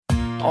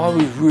I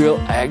was real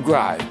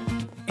aggro.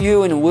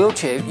 You in a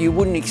wheelchair, you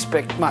wouldn't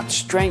expect much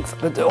strength,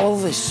 but all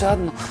of a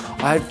sudden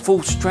I had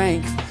full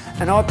strength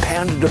and I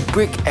pounded a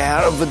brick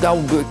out of a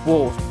double brick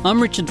wall.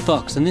 I'm Richard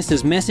Fox and this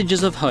is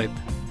Messages of Hope.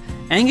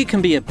 Anger can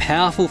be a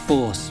powerful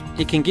force.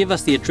 It can give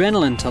us the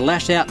adrenaline to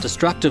lash out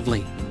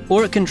destructively,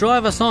 or it can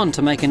drive us on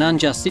to make an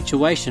unjust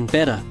situation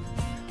better.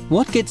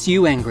 What gets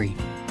you angry?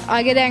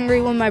 I get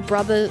angry when my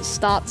brother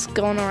starts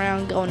going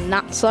around going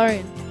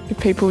nutso. If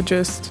people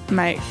just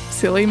make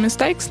silly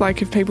mistakes,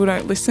 like if people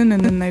don't listen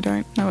and then they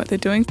don't know what they're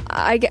doing.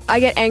 I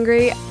get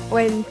angry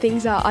when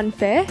things are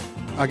unfair.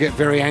 I get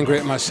very angry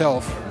at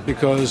myself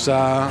because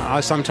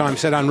I sometimes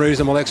set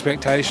unreasonable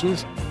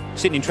expectations.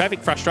 Sitting in traffic,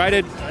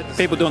 frustrated,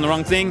 people doing the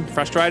wrong thing,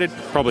 frustrated,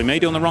 probably me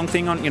doing the wrong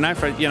thing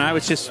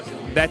it's just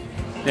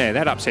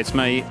that upsets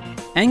me.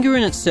 Anger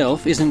in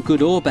itself isn't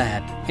good or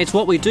bad. It's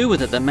what we do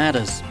with it that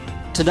matters.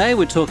 Today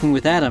we're talking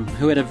with Adam,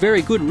 who had a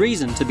very good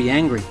reason to be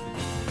angry.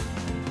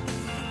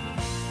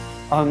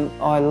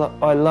 I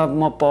love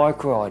my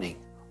bike riding.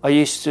 I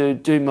used to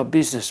do my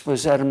business,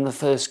 was Adam the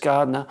First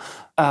Gardener.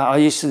 I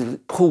used to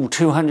pull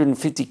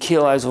 250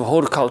 kilos of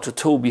horticulture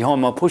tool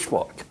behind my push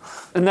bike.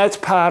 And that's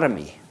part of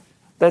me.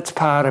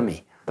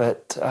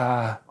 But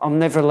I'm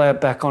never allowed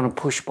back on a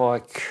push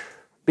bike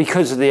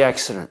because of the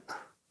accident.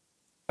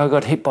 I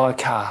got hit by a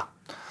car.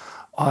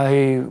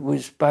 I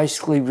was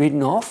basically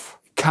ridden off,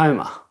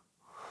 coma,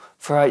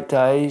 for 8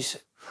 days.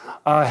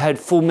 I had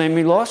full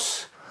memory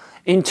loss,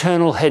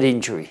 internal head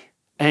injury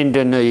and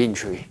a knee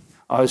injury.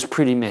 I was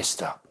pretty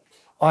messed up.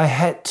 I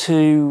had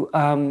to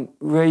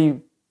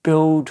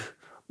rebuild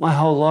my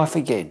whole life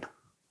again.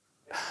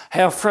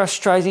 How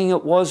frustrating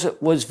it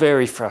was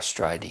very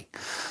frustrating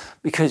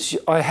because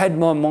I had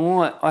my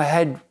mind, I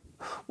had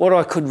what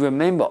I could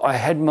remember, I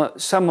had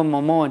some of my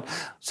mind.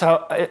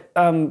 So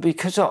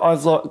because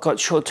I've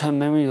got short-term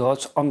memory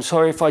loss, I'm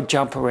sorry if I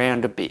jump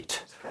around a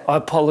bit. I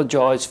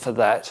apologise for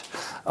that.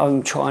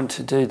 I'm trying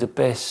to do the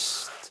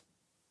best.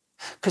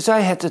 Because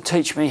they had to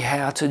teach me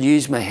how to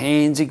use my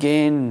hands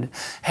again,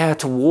 how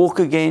to walk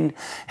again,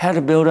 how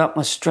to build up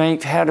my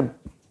strength,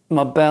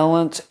 my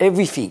balance,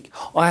 everything.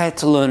 I had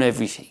to learn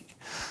everything.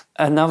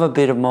 Another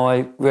bit of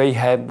my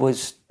rehab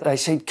was they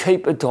said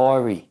keep a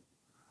diary.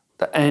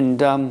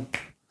 And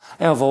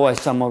I've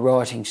always done my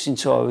writing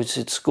since I was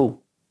at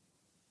school.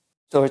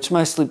 So it's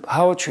mostly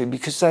poetry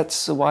because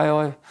that's the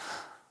way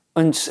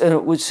and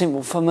it was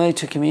simple for me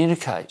to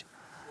communicate.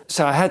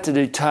 So I had to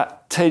do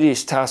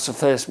tedious tasks the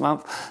first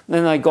month.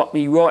 Then they got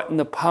me writing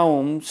the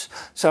poems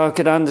so I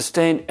could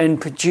understand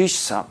and produce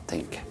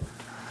something.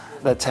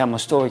 That's how my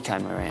story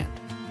came around.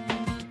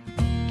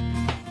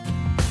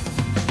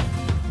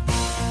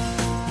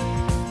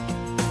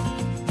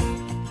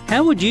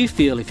 How would you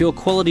feel if your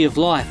quality of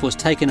life was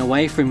taken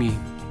away from you?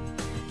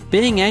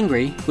 Being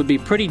angry would be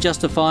pretty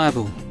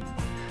justifiable.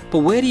 But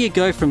where do you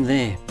go from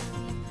there?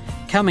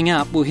 Coming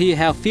up, we'll hear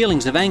how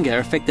feelings of anger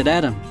affected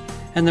Adam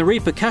and the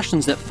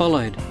repercussions that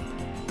followed.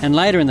 And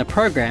later in the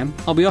program,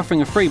 I'll be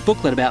offering a free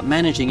booklet about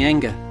managing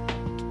anger.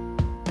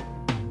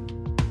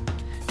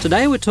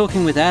 Today we're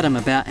talking with Adam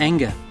about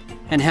anger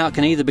and how it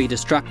can either be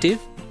destructive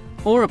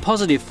or a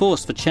positive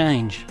force for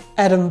change.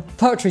 Adam,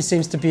 poetry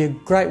seems to be a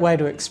great way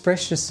to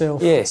express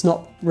yourself. Yeah. It's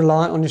not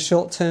reliant on your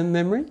short-term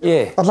memory.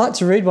 Yeah. I'd like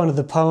to read one of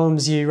the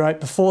poems you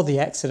wrote before the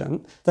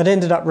accident that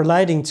ended up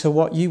relating to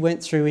what you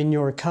went through in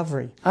your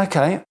recovery.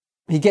 Okay.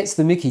 He gets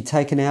the mickey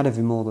taken out of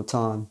him all the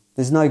time.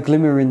 There's no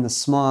glimmer in the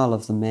smile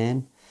of the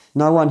man.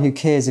 No one who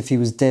cares if he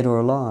was dead or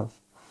alive.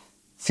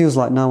 Feels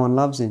like no one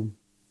loves him.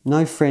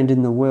 No friend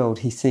in the world,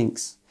 he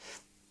thinks.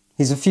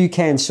 He's a few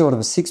cans short of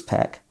a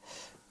six-pack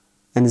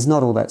and is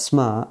not all that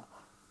smart,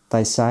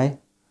 they say.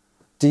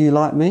 Do you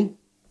like me?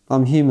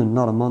 I'm human,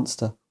 not a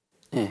monster.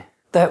 Yeah,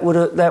 that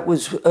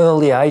was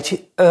early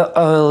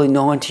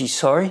 90s,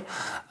 sorry.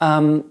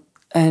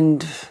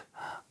 And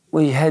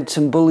we had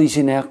some bullies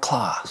in our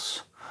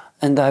class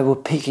and they were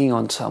picking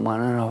on someone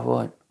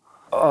and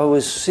I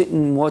was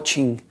sitting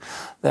watching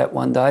that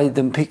one day,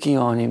 them picking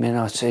on him, and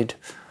I said,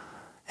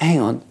 hang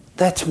on,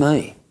 that's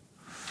me.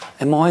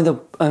 Have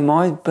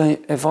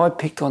I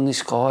picked on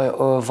this guy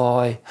or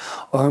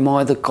am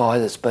I the guy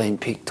that's been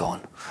picked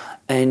on?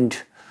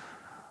 And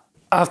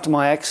after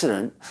my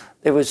accident,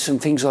 there was some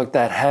things like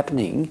that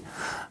happening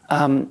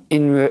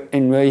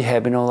in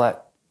rehab and all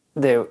that.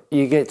 There,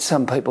 you get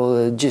some people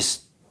that are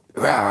just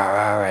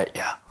rah at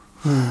you.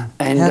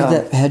 And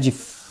how'd you?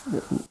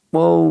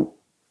 Well,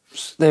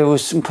 there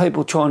was some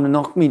people trying to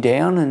knock me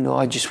down, and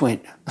I just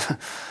went,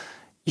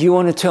 "You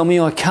want to tell me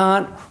I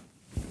can't?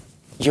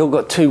 You've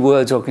got two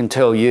words I can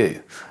tell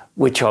you,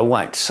 which I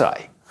won't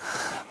say."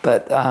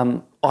 But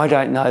I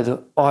don't know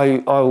that I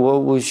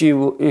was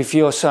you. If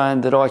you're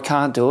saying that I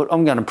can't do it,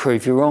 I'm going to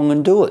prove you wrong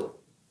and do it.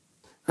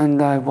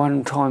 And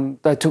one time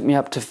they took me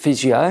up to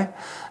physio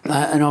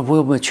and I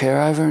wheeled my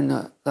chair over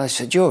and they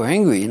said, "You're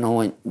angry." And I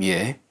went,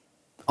 "Yeah,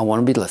 I want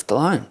to be left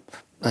alone."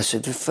 They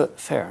said,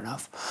 "Fair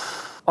enough."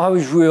 I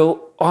was real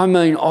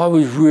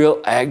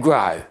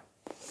aggro.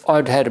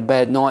 I'd had a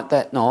bad night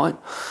that night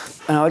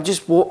and I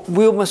just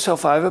wheeled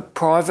myself over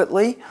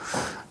privately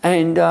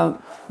and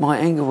My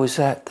anger was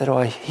that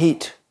I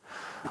hit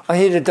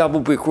a double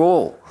brick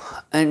wall.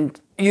 And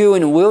you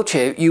in a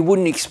wheelchair, you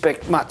wouldn't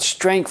expect much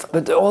strength,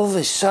 but all of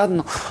a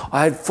sudden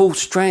I had full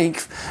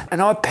strength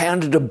and I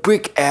pounded a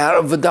brick out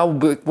of a double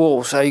brick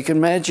wall. So you can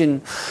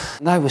imagine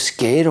they were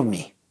scared of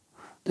me.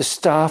 The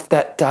staff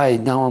that day,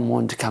 no one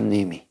wanted to come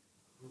near me.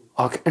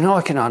 And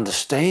I can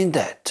understand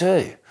that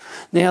too.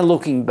 Now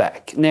looking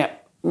back, can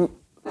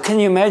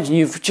you imagine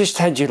you've just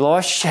had your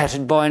life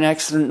shattered by an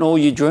accident and all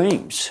your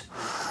dreams?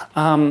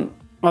 I'm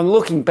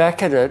looking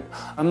back at it,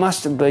 I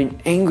must have been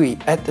angry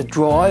at the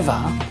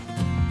driver.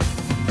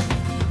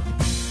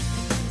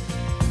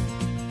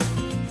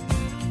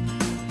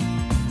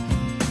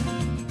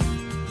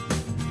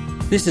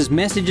 This is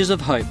Messages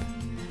of Hope.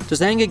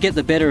 Does anger get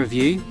the better of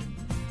you?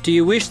 Do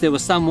you wish there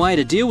was some way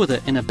to deal with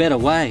it in a better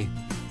way?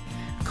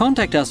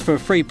 Contact us for a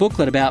free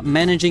booklet about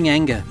managing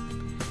anger.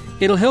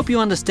 It'll help you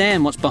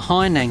understand what's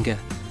behind anger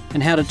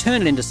and how to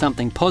turn it into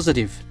something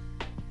positive.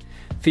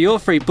 For your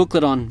free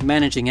booklet on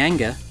managing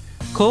anger,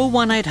 call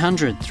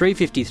 1800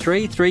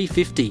 353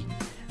 350.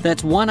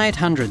 That's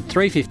 1800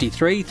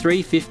 353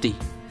 350.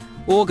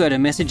 Or go to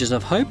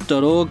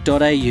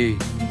messagesofhope.org.au.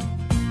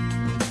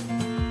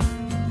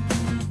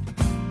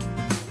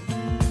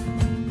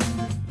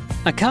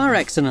 A car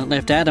accident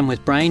left Adam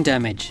with brain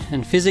damage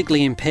and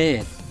physically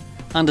impaired.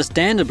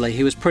 Understandably,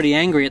 he was pretty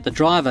angry at the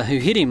driver who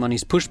hit him on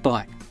his push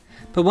bike.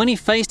 But when he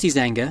faced his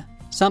anger,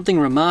 something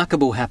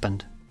remarkable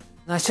happened.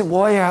 They said,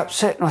 "Why are you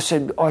upset?" And I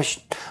said,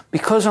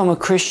 because I'm a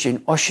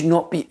Christian, I should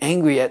not be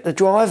angry at the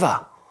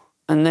driver.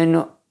 And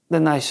then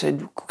they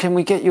said, "Can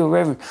we get you a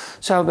reverend?"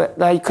 So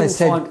they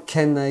couldn't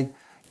can they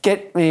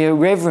get me a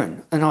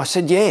reverend? And I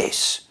said,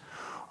 "Yes,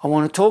 I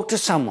want to talk to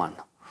someone."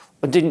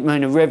 I didn't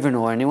mean a reverend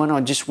or anyone,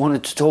 I just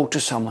wanted to talk to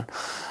someone.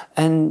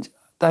 And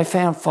they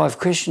found 5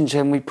 Christians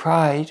and we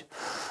prayed,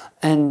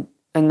 and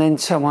then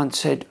someone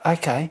said,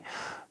 "Okay,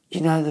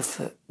 you know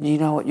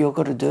what you've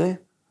got to do?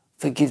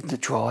 Forgive the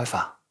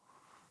driver.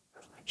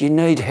 You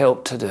need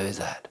help to do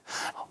that."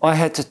 I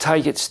had to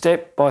take it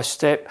step by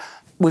step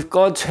with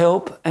God's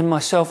help and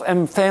myself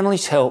and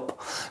family's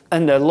help,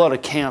 and a lot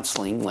of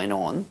counselling went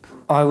on.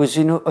 I was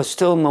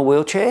still in my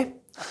wheelchair,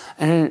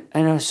 and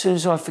as soon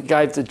as I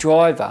forgave the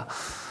driver,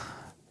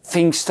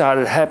 things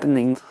started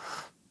happening.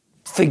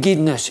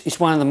 Forgiveness is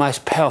one of the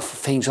most powerful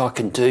things I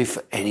can do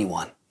for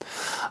anyone.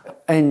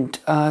 And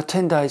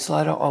 10 days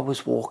later, I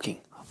was walking.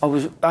 I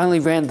was only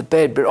round the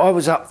bed, but I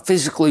was up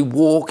physically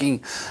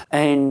walking,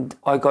 and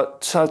I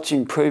got such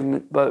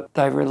improvement. But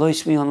they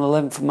released me on the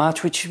 11th of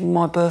March, which is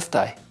my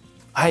birthday.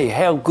 Hey,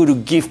 how good a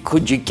gift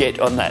could you get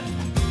on that?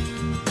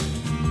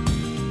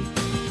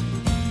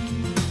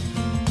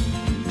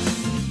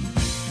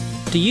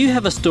 Do you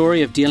have a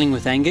story of dealing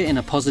with anger in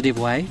a positive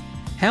way?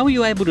 How were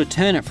you able to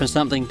turn it from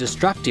something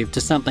destructive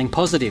to something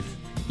positive?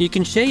 You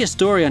can share your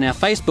story on our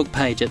Facebook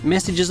page at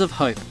Messages of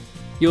Hope.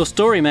 Your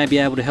story may be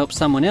able to help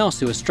someone else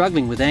who is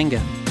struggling with anger.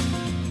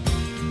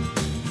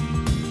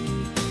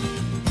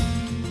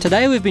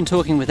 Today we've been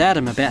talking with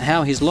Adam about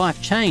how his life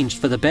changed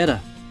for the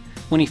better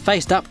when he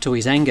faced up to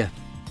his anger.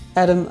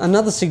 Adam,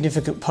 another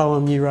significant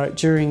poem you wrote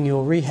during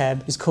your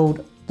rehab is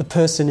called The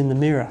Person in the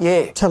Mirror.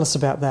 Yeah. Tell us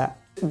about that.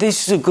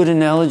 This is a good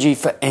analogy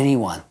for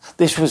anyone.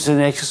 This was an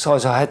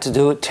exercise I had to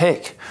do at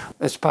Tech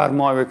as part of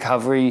my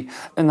recovery.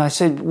 And they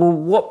said,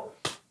 "Well,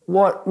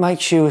 what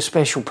makes you a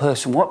special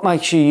person? What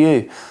makes you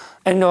you?"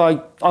 And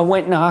I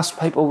went and asked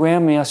people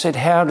around me, I said,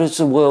 "How does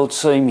the world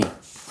see me?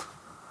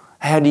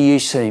 How do you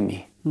see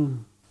me?"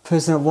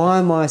 Personal, why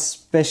am I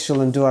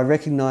special, and do I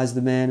recognise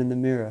the man in the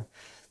mirror?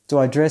 Do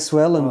I dress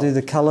well and do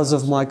the colours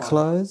of my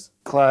clothes?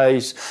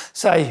 Clothes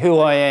say who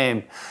I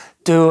am.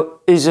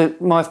 Is it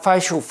my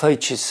facial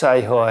features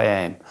say who I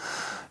am?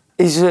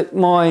 Is it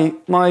my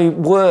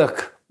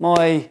work,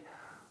 my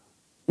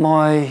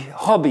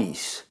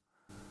hobbies?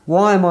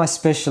 Why am I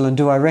special, and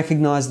do I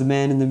recognise the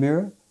man in the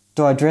mirror?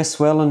 Do I dress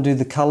well, and do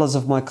the colours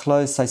of my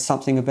clothes say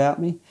something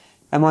about me?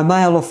 Am I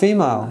male or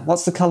female?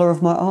 What's the colour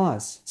of my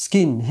eyes?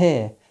 Skin,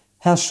 hair?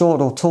 How short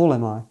or tall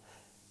am I?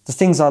 The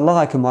things I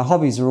like and my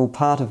hobbies are all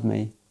part of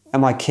me.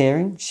 Am I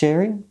caring,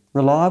 sharing,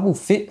 reliable,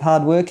 fit,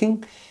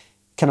 hardworking?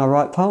 Can I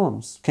write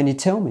poems? Can you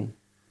tell me?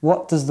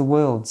 What does the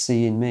world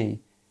see in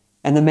me?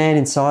 And the man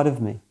inside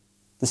of me?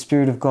 The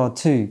Spirit of God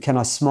too. Can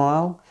I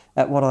smile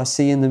at what I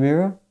see in the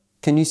mirror?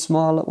 Can you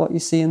smile at what you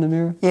see in the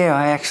mirror? Yeah,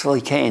 I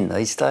actually can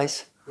these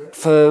days.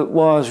 For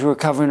while I was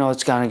recovering, I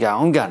was going to go,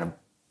 "I'm going to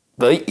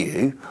beat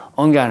you.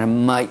 I'm going to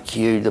make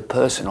you the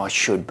person I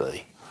should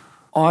be."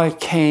 I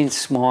can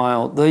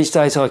smile. These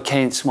days I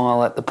can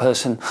smile at the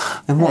person.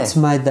 And what's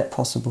made that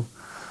possible?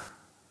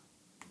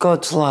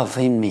 God's love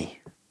in me.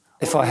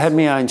 If I had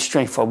my own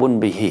strength, I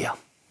wouldn't be here.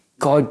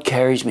 God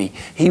carries me.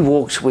 He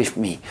walks with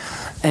me.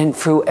 And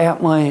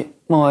throughout my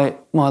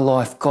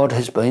life, God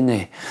has been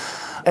there.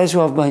 As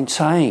I've been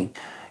saying,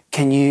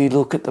 can you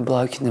look at the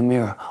bloke in the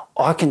mirror?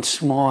 I can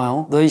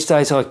smile. These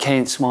days I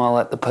can't smile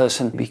at the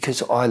person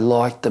because I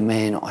like the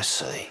man I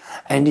see.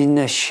 And in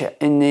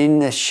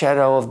the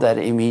shadow of that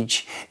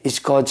image is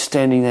God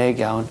standing there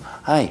going,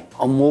 "Hey,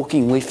 I'm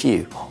walking with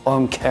you.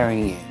 I'm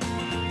carrying you."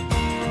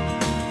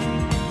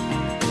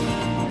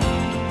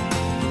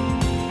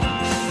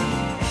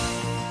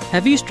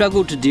 Have you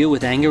struggled to deal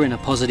with anger in a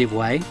positive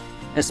way,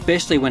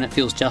 especially when it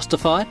feels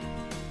justified?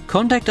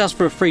 Contact us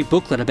for a free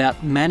booklet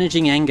about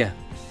managing anger.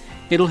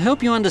 It'll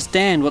help you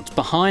understand what's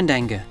behind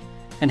anger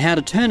and how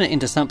to turn it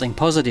into something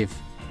positive.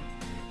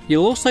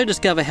 You'll also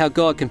discover how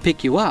God can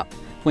pick you up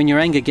when your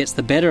anger gets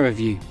the better of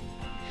you.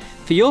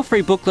 For your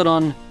free booklet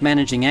on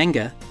managing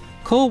anger,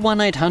 call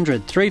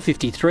 1800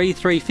 353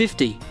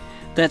 350.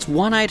 That's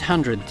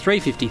 1800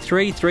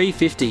 353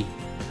 350.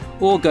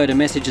 Or go to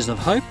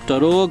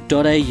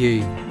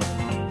messagesofhope.org.au.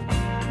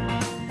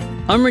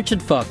 I'm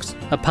Richard Fox,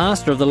 a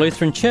pastor of the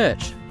Lutheran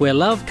Church, where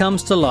love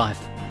comes to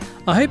life.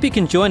 I hope you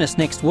can join us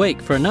next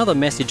week for another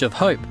message of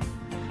hope.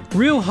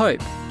 Real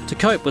hope to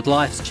cope with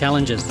life's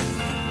challenges.